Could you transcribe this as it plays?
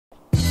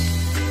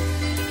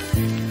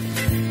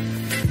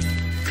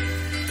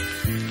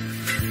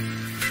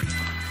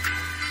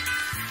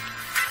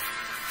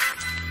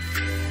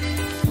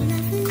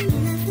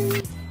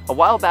A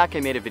while back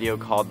I made a video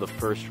called The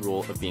First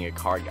Rule of Being a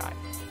Car Guy.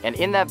 And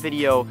in that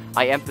video,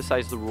 I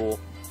emphasized the rule,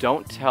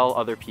 don't tell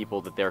other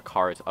people that their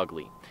car is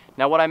ugly.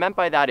 Now what I meant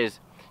by that is,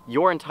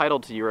 you're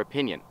entitled to your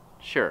opinion,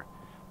 sure.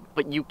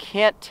 But you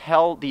can't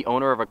tell the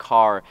owner of a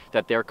car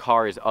that their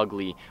car is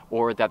ugly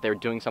or that they're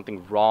doing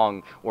something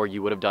wrong or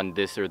you would have done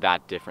this or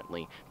that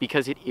differently,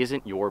 because it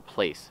isn't your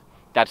place.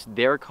 That's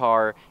their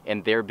car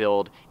and their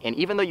build, and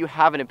even though you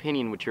have an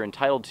opinion which you're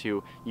entitled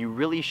to, you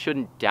really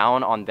shouldn't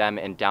down on them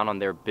and down on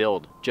their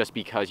build just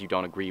because you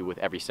don't agree with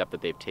every step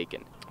that they've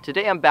taken.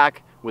 Today I'm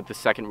back with the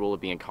second rule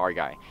of being a car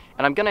guy,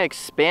 and I'm going to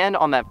expand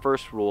on that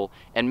first rule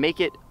and make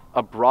it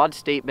a broad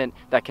statement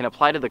that can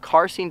apply to the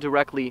car scene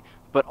directly,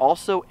 but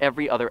also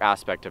every other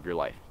aspect of your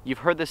life. You've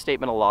heard this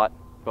statement a lot,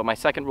 but my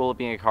second rule of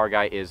being a car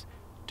guy is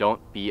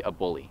don't be a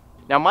bully.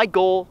 Now my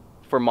goal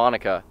for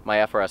Monica, my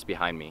FRS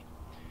behind me,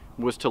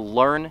 was to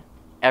learn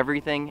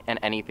everything and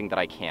anything that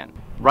I can.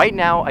 Right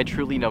now, I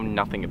truly know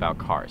nothing about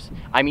cars.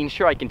 I mean,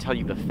 sure, I can tell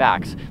you the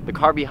facts. The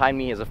car behind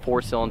me is a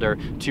 4-cylinder,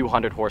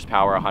 200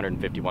 horsepower,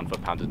 151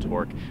 foot-pounds of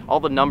torque. All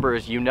the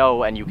numbers you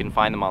know and you can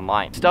find them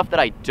online. Stuff that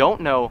I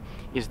don't know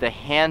is the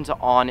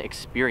hands-on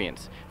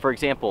experience. For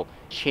example,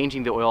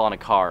 changing the oil on a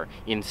car,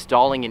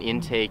 installing an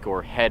intake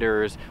or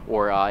headers,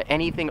 or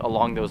anything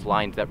along those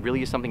lines that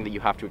really is something that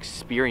you have to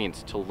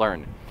experience to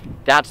learn.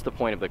 That's the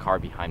point of the car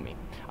behind me.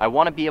 I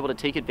want to be able to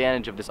take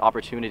advantage of this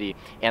opportunity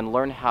and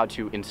learn how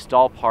to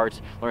install parts,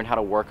 learn how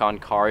to work on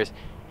cars,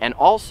 and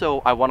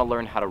also I want to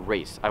learn how to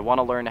race. I want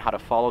to learn how to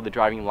follow the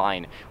driving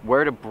line,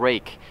 where to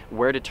brake,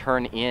 where to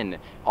turn in,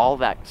 all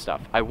that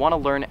stuff. I want to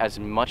learn as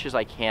much as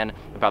I can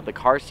about the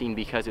car scene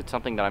because it's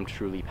something that I'm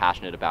truly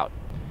passionate about.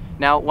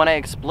 Now, when I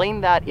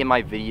explained that in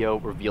my video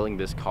revealing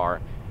this car,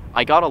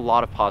 I got a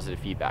lot of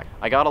positive feedback.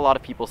 I got a lot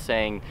of people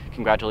saying,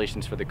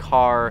 congratulations for the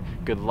car,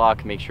 good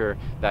luck, make sure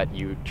that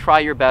you try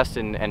your best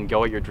and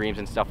go at your dreams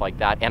and stuff like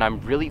that. And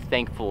I'm really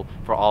thankful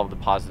for all of the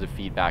positive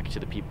feedback to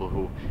the people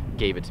who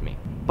gave it to me.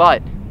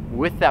 But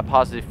with that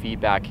positive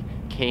feedback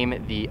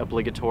came the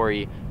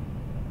obligatory,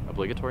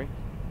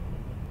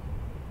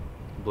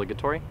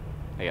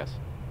 I guess,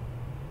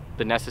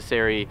 the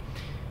necessary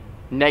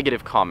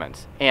negative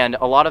comments. And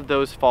a lot of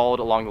those followed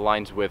along the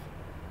lines with,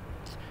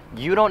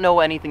 you don't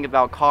know anything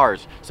about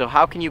cars, so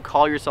how can you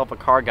call yourself a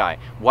car guy?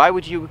 Why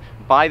would you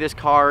buy this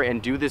car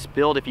and do this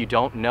build if you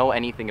don't know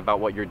anything about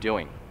what you're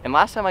doing? And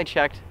last time I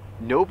checked,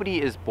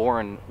 nobody is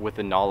born with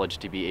the knowledge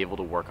to be able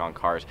to work on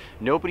cars.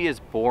 Nobody is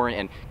born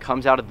and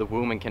comes out of the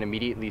womb and can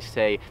immediately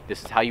say,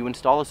 this is how you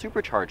install a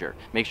supercharger.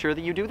 Make sure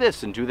that you do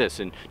this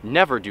and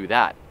never do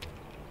that.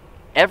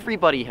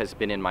 Everybody has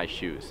been in my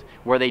shoes,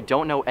 where they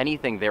don't know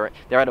anything. They're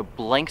at a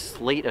blank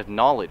slate of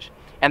knowledge.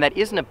 And that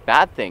isn't a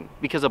bad thing,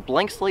 because a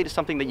blank slate is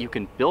something that you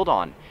can build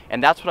on,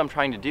 and that's what I'm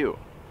trying to do.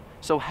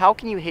 So how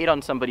can you hate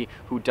on somebody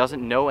who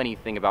doesn't know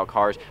anything about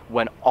cars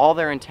when all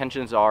their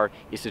intentions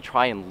is to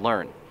try and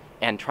learn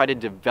and try to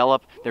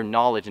develop their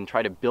knowledge and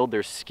try to build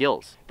their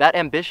skills? That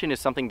ambition is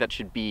something that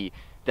should be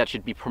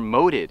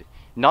promoted,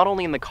 not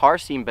only in the car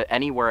scene but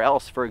anywhere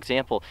else. For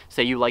example,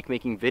 say you like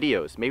making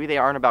videos. Maybe they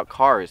aren't about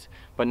cars,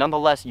 but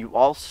nonetheless you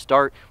all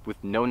start with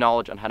no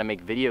knowledge on how to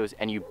make videos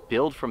and you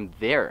build from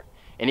there.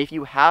 And if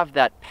you have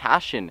that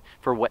passion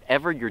for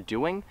whatever you're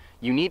doing,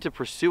 you need to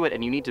pursue it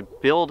and you need to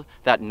build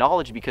that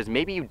knowledge, because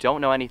maybe you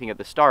don't know anything at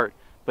the start,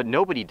 but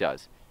nobody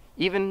does.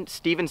 Even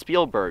Steven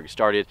Spielberg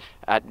started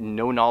at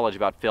no knowledge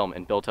about film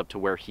and built up to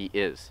where he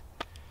is.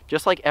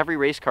 Just like every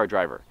race car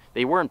driver,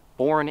 they weren't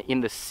born in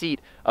the seat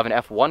of an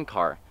F1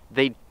 car.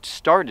 They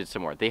started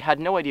somewhere. They had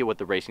no idea what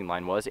the racing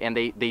line was, and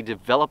they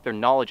developed their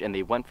knowledge and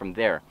they went from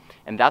there.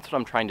 And that's what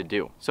I'm trying to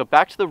do. So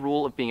back to the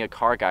rule of being a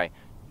car guy.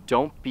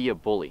 Don't be a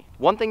bully.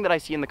 One thing that I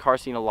see in the car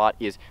scene a lot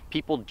is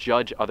people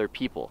judge other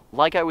people.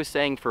 Like I was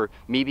saying, for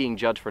me being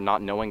judged for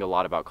not knowing a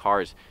lot about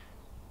cars,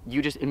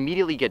 you just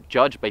immediately get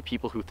judged by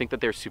people who think that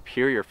they're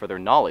superior for their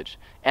knowledge.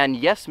 And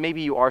yes,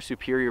 maybe you are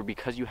superior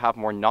because you have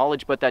more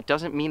knowledge, but that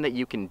doesn't mean that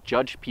you can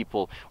judge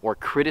people or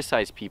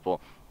criticize people.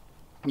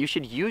 You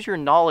should use your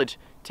knowledge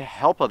to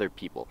help other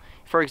people.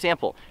 For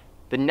example,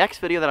 the next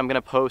video that I'm going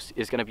to post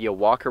is going to be a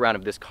walk around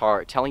of this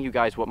car, telling you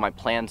guys what my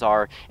plans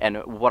are and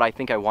what I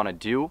think I want to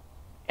do.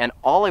 And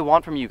all I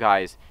want from you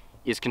guys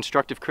is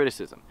constructive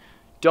criticism.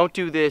 Don't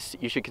do this,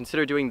 you should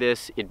consider doing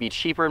this, it'd be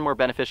cheaper and more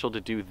beneficial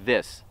to do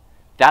this.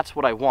 That's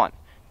what I want,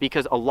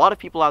 because a lot of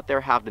people out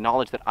there have the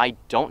knowledge that I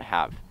don't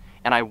have,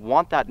 and I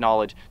want that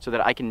knowledge so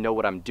that I can know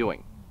what I'm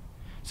doing.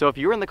 So if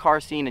you're in the car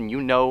scene and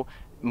you know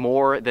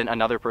more than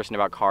another person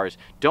about cars,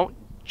 don't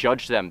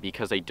judge them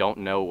because they don't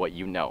know what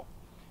you know.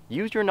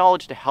 Use your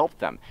knowledge to help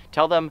them.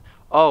 Tell them,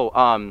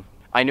 oh,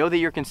 I know that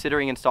you're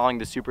considering installing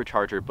the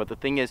supercharger, but the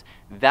thing is,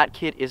 that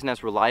kit isn't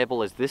as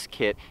reliable as this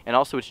kit, and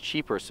also it's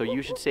cheaper, so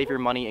you should save your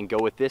money and go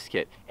with this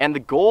kit. And the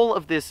goal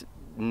of this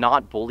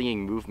not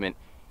bullying movement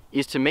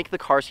is to make the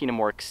car scene a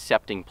more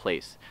accepting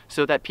place,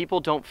 so that people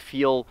don't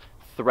feel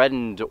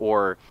threatened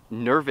or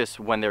nervous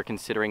when they're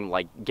considering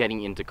like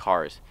getting into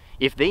cars.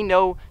 If they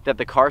know that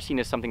the car scene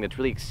is something that's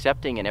really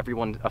accepting and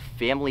everyone's a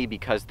family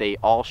because they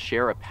all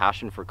share a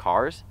passion for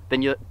cars,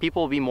 then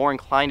people will be more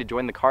inclined to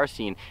join the car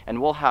scene, and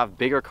we'll have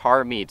bigger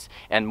car meets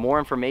and more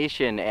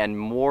information and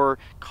more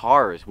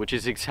cars, which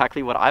is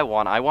exactly what I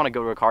want. I want to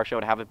go to a car show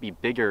and have it be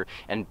bigger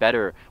and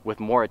better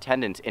with more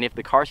attendance. And if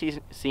the car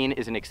scene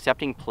is an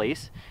accepting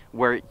place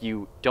where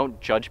you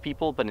don't judge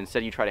people, but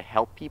instead you try to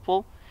help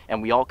people,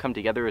 and we all come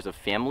together as a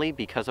family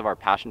because of our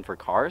passion for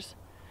cars,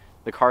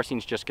 the car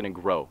scene's just going to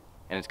grow.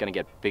 And it's going to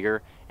get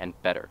bigger and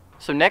better.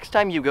 So next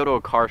time you go to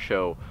a car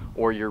show,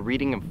 or you're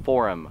reading a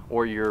forum,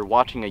 or you're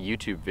watching a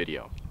YouTube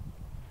video,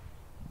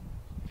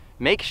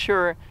 make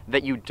sure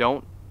that you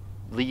don't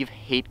leave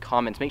hate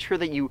comments. Make sure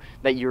that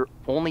you're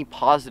only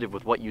positive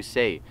with what you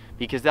say,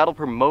 because that'll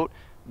promote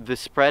the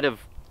spread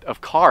of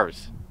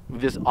cars,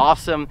 this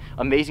awesome,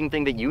 amazing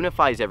thing that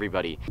unifies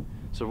everybody.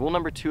 So rule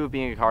number 2 of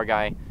being a car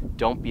guy,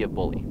 don't be a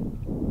bully.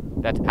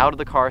 That's out of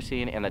the car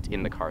scene and that's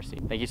in the car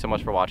scene. Thank you so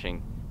much for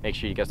watching. Make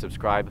sure you guys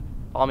subscribe.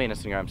 Follow me on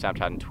Instagram,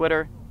 Snapchat, and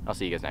Twitter. I'll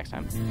see you guys next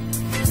time.